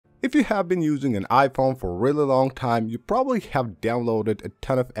If you have been using an iPhone for a really long time, you probably have downloaded a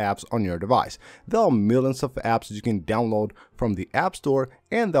ton of apps on your device. There are millions of apps that you can download from the App Store,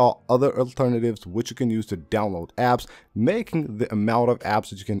 and there are other alternatives which you can use to download apps, making the amount of apps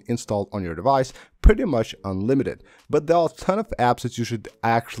that you can install on your device pretty much unlimited. But there are a ton of apps that you should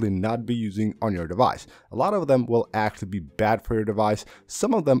actually not be using on your device. A lot of them will actually be bad for your device.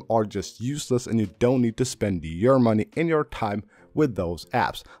 Some of them are just useless and you don't need to spend your money and your time with those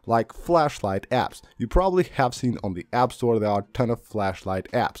apps, like flashlight apps. You probably have seen on the App Store there are a ton of flashlight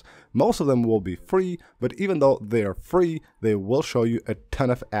apps. Most of them will be free, but even though they are free, they will show you a ton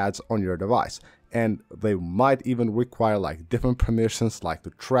of ads on your device. And they might even require like different permissions, like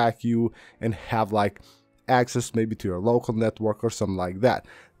to track you and have like access maybe to your local network or something like that.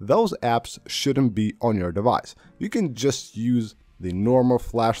 Those apps shouldn't be on your device. You can just use the normal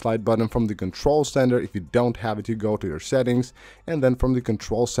flashlight button from the control center. If you don't have it, you go to your settings, and then from the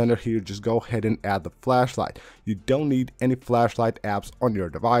control center here, just go ahead and add the flashlight. You don't need any flashlight apps on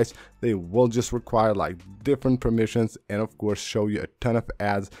your device. They will just require like different permissions and of course show you a ton of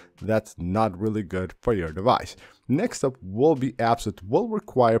ads. That's not really good for your device. Next up will be apps that will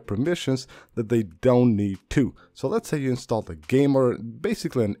require permissions that they don't need to. So let's say you installed a game or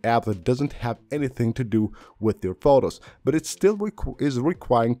basically an app that doesn't have anything to do with your photos, but it still is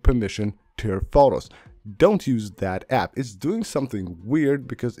requiring permission to your photos. Don't use that app. It's doing something weird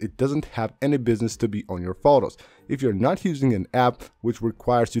because it doesn't have any business to be on your photos. If you're not using an app which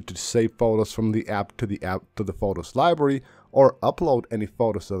requires you to save photos from the app to the photos library or upload any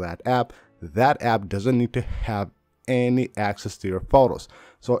photos to that app doesn't need to have any access to your photos.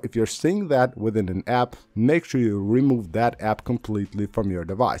 So if you're seeing that within an app, make sure you remove that app completely from your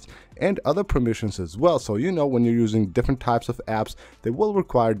device, and other permissions as well. So you know when you're using different types of apps, they will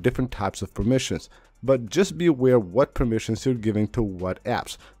require different types of permissions. But just be aware what permissions you're giving to what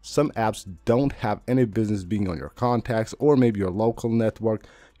apps. Some apps don't have any business being on your contacts or maybe your local network,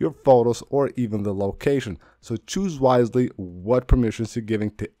 your photos, or even the location. So choose wisely what permissions you're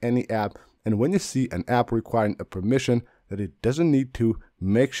giving to any app. And when you see an app requiring a permission that it doesn't need to,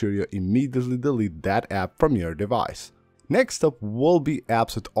 make sure you immediately delete that app from your device. Next up will be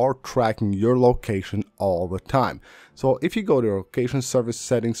apps that are tracking your location all the time. So if you go to location service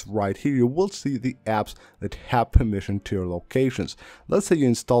settings right here, you will see the apps that have permission to your locations. Let's say you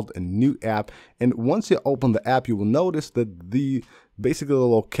installed a new app, and once you open the app, you will notice that basically the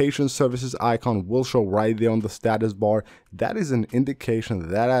location services icon will show right there on the status bar. That is an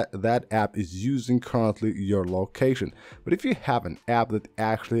indication that that app is using currently your location. But if you have an app that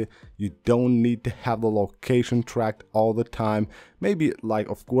actually you don't need to have the location tracked all the time, maybe like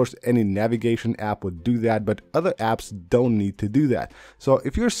of course any navigation app would do that, but other apps don't need to do that. So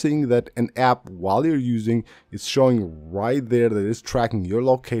if you're seeing that an app while you're using is showing right there that it's tracking your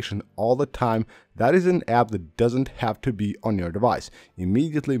location all the time, that is an app that doesn't have to be on your device.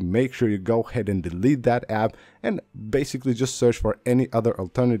 Immediately make sure you go ahead and delete that app and basically just search for any other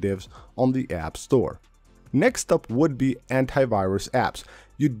alternatives on the App Store. Next up would be antivirus apps.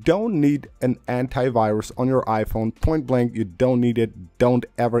 You don't need an antivirus on your iPhone, point blank, you don't need it. Don't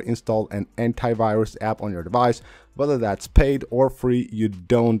ever install an antivirus app on your device, whether that's paid or free, you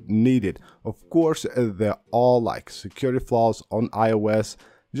don't need it. Of course, they're all like security flaws on iOS,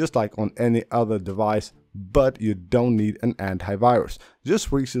 just like on any other device, but you don't need an antivirus.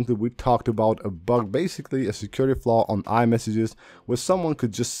 Just recently we talked about a bug, basically a security flaw on iMessages, where someone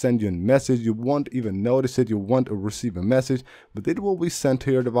could just send you a message, you won't even notice it, you won't receive a message, but it will be sent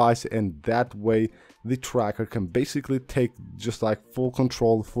to your device, and that way the tracker can basically take just like full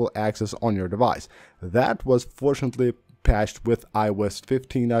control, full access on your device. That was fortunately patched with iOS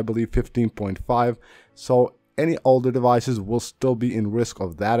 15, I believe 15.5, so any older devices will still be in risk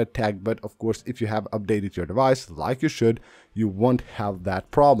of that attack, but of course if you have updated your device like you should, you won't have that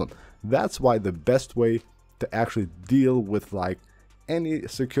problem. That's why the best way to actually deal with like any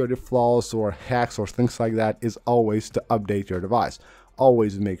security flaws or hacks or things like that is always to update your device.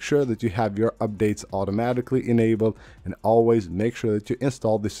 Always make sure that you have your updates automatically enabled, and always make sure that you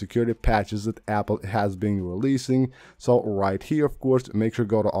install the security patches that Apple has been releasing. So right here, of course, make sure to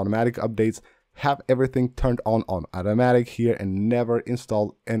go to automatic updates, have everything turned on automatic here, and never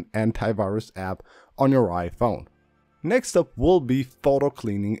install an antivirus app on your iPhone. Next up will be photo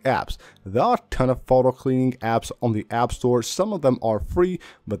cleaning apps. There are a ton of photo cleaning apps on the App Store. Some of them are free,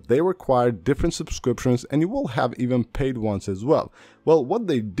 but they require different subscriptions, and you will have even paid ones as well. Well, what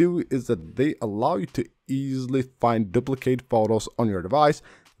they do is that they allow you to easily find duplicate photos on your device.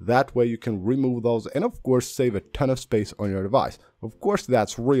 That way you can remove those and of course save a ton of space on your device. Of course,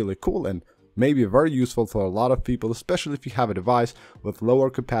 that's really cool, and may be very useful for a lot of people, especially if you have a device with lower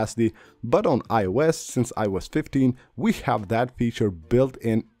capacity. But on iOS, since iOS 15, we have that feature built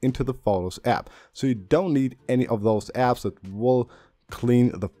into the Photos app. So you don't need any of those apps that will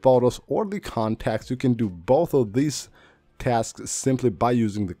clean the photos or the contacts. You can do both of these tasks simply by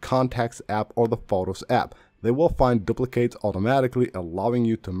using the Contacts app or the Photos app. They will find duplicates automatically, allowing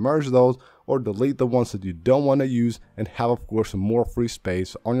you to merge those or delete the ones that you don't want to use and have, of course, more free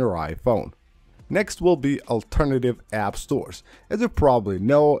space on your iPhone. Next will be alternative app stores. As you probably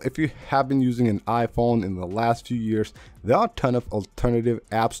know, if you have been using an iPhone in the last few years, there are a ton of alternative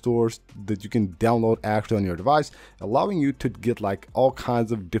app stores that you can download actually on your device, allowing you to get like all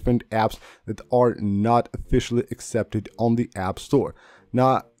kinds of different apps that are not officially accepted on the App Store.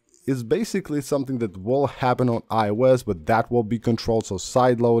 Now, is basically something that will happen on iOS, but that will be controlled. So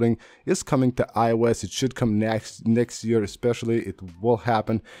side loading is coming to iOS. It should come next year, especially. It will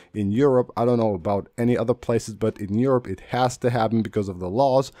happen in Europe. I don't know about any other places, but in Europe it has to happen because of the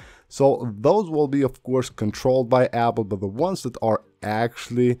laws. So those will be, of course, controlled by Apple, but the ones that are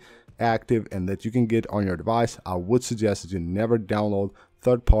actually active and that you can get on your device, I would suggest that you never download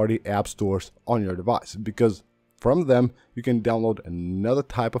third-party app stores on your device, because from them, you can download another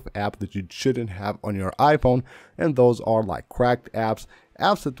type of app that you shouldn't have on your iPhone, and those are like cracked apps,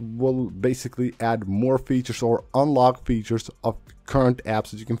 apps that will basically add more features or unlock features of current apps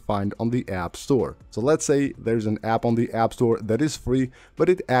that you can find on the App Store. So let's say there's an app on the App Store that is free, but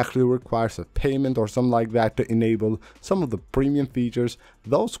it actually requires a payment or something like that to enable some of the premium features.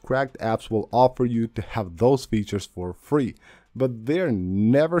 Those cracked apps will offer you to have those features for free, but they're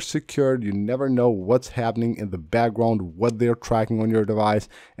never secured. You never know what's happening in the background, what they're tracking on your device,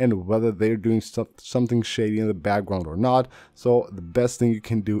 and whether they're doing something shady in the background or not. So the best thing you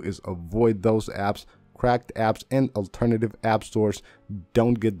can do is avoid those apps, cracked apps, and alternative app stores.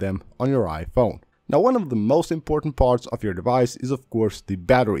 Don't get them on your iPhone. Now, one of the most important parts of your device is, of course, the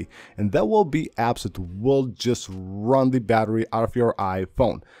battery, and there will be apps that will just run the battery out of your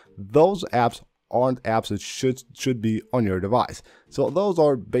iPhone. Those apps aren't apps that should be on your device. So those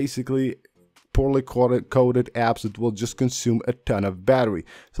are basically poorly coded apps that will just consume a ton of battery.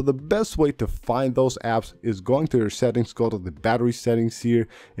 So the best way to find those apps is going to your settings, go to the battery settings here,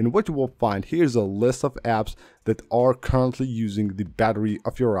 and what you will find here is a list of apps that are currently using the battery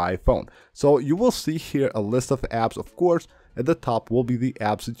of your iPhone. So you will see here a list of apps. Of course, at the top will be the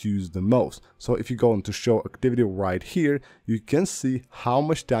apps that you use the most. So if you go into show activity right here, you can see how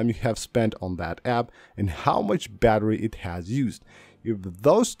much time you have spent on that app and how much battery it has used. If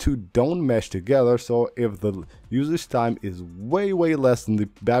those two don't mesh together, so if the usage time is way less than the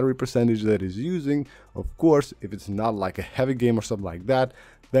battery percentage that is using, of course, if it's not like a heavy game or something like that,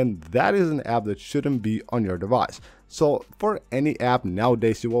 then that is an app that shouldn't be on your device. So for any app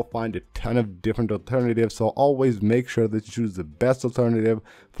nowadays, you will find a ton of different alternatives. So always make sure that you choose the best alternative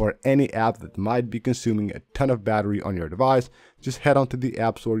for any app that might be consuming a ton of battery on your device. Just head on to the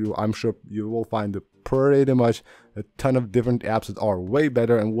App Store. I'm sure you will find pretty much a ton of different apps that are way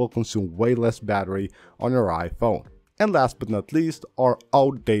better and will consume way less battery on your iPhone. And last but not least are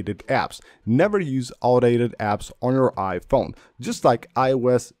outdated apps. Never use outdated apps on your iPhone. Just like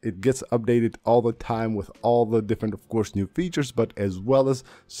iOS, it gets updated all the time with all the different, of course, new features, but as well as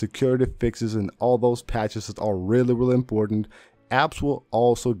security fixes and all those patches that are really important. Apps will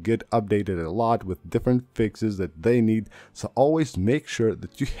also get updated a lot with different fixes that they need, so always make sure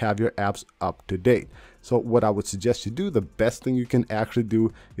that you have your apps up to date. So what I would suggest you do, the best thing you can actually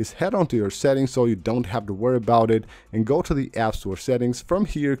do is head on to your settings so you don't have to worry about it, and go to the App Store settings. From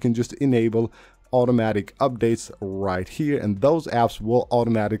here you can just enable automatic updates right here, and those apps will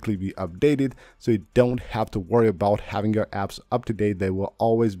automatically be updated, so you don't have to worry about having your apps up to date. They will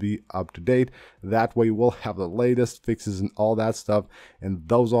always be up to date. That way you will have the latest fixes and all that stuff, and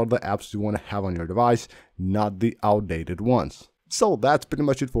those are the apps you want to have on your device, not the outdated ones. So that's pretty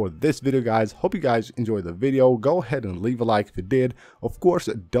much it for this video, guys. Hope you guys enjoyed the video. Go ahead and leave a like if you did. Of course,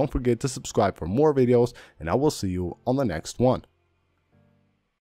 don't forget to subscribe for more videos, and I will see you on the next one.